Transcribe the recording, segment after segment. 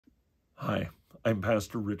Hi, I'm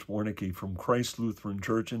Pastor Rich Warnecke from Christ Lutheran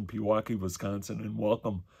Church in Pewaukee, Wisconsin, and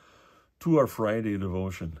welcome to our Friday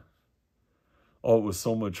devotion. Oh, it was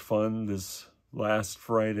so much fun this last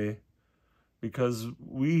Friday because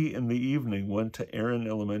we in the evening went to Aaron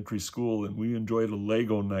Elementary School and we enjoyed a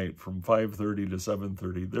Lego night from 5:30 to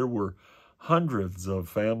 7:30. There were hundreds of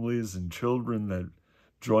families and children that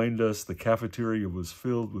joined us. The cafeteria was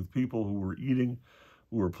filled with people who were eating,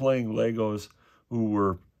 who were playing Legos, who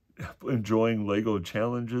were enjoying Lego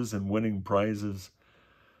challenges and winning prizes.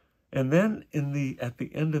 And then at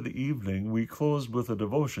the end of the evening, we closed with a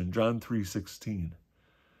devotion, John 3:16.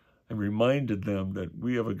 I reminded them that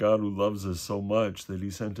we have a God who loves us so much that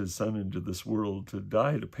he sent his son into this world to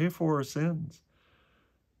die, to pay for our sins,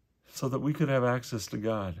 so that we could have access to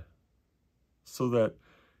God, so that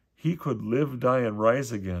he could live, die, and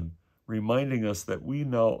rise again, reminding us that we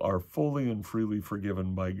now are fully and freely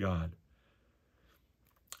forgiven by God.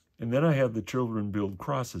 And then I had the children build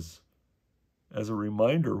crosses as a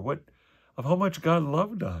reminder of how much God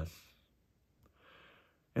loved us.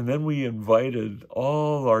 And then we invited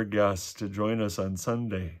all our guests to join us on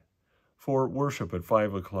Sunday for worship at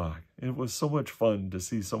 5 o'clock. It was so much fun to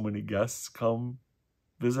see so many guests come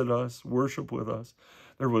visit us, worship with us.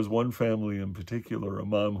 There was one family in particular, a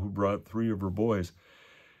mom who brought 3 of her boys.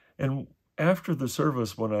 And after the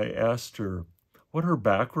service, when I asked her what her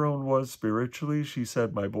background was spiritually, she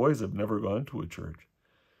said, "My boys have never gone to a church."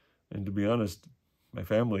 And to be honest, my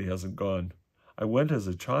family hasn't gone. I went as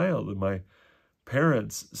a child, and my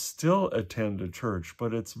parents still attend a church,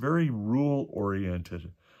 but it's very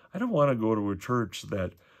rule-oriented. I don't want to go to a church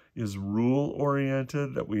that is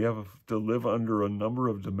rule-oriented, that we have to live under a number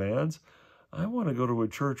of demands. I want to go to a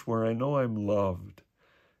church where I know I'm loved.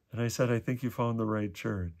 And I said, "I think you found the right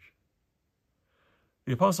church."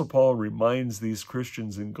 The Apostle Paul reminds these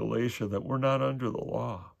Christians in Galatia that we're not under the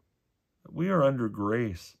law, that we are under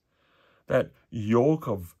grace. That yoke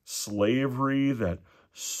of slavery that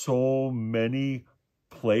so many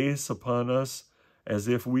place upon us as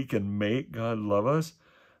if we can make God love us,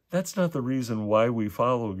 that's not the reason why we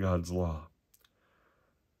follow God's law.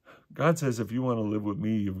 God says, if you want to live with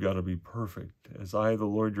me, you've got to be perfect. As I, the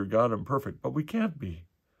Lord your God, am perfect, but we can't be.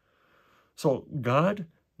 So God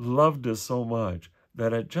loved us so much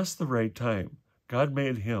that at just the right time, God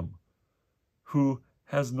made him who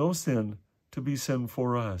has no sin to be sin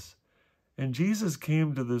for us. And Jesus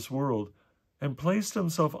came to this world and placed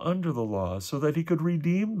himself under the law so that he could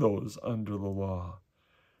redeem those under the law.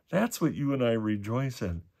 That's what you and I rejoice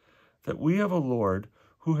in, that we have a Lord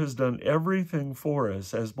who has done everything for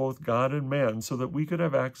us as both God and man so that we could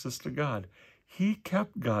have access to God. He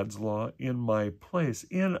kept God's law in my place,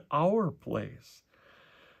 in our place.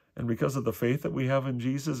 And because of the faith that we have in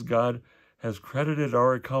Jesus, God has credited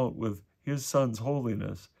our account with his son's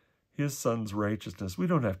holiness, his son's righteousness. We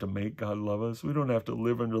don't have to make God love us. We don't have to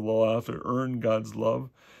live under the law to earn God's love.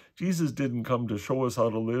 Jesus didn't come to show us how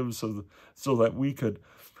to live so that we could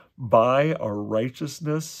buy our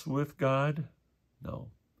righteousness with God.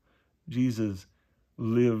 No. Jesus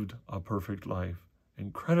lived a perfect life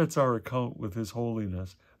and credits our account with his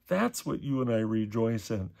holiness. That's what you and I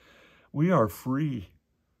rejoice in. We are free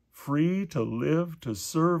to live, to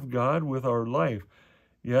serve God with our life.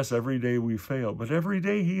 Yes, every day we fail, but every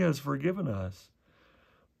day he has forgiven us.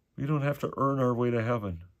 We don't have to earn our way to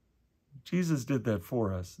heaven. Jesus did that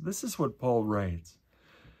for us. This is what Paul writes.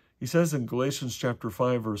 He says in Galatians chapter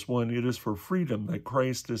 5, verse 1, "It is for freedom that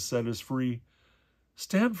Christ has set us free.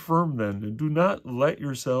 Stand firm then, and do not let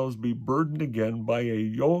yourselves be burdened again by a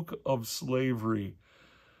yoke of slavery."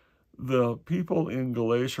 The people in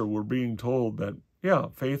Galatia were being told that, yeah,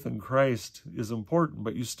 faith in Christ is important,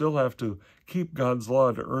 but you still have to keep God's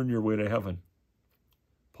law to earn your way to heaven.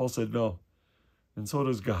 Paul said no, and so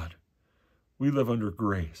does God. We live under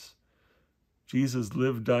grace. Jesus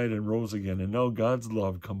lived, died, and rose again, and now God's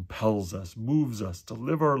love compels us, moves us to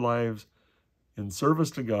live our lives in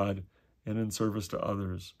service to God and in service to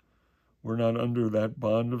others. We're not under that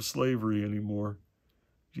bond of slavery anymore.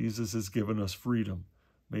 Jesus has given us freedom.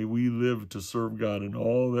 May we live to serve God in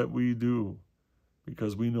all that we do,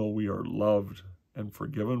 because we know we are loved and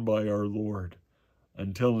forgiven by our Lord.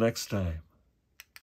 Until next time.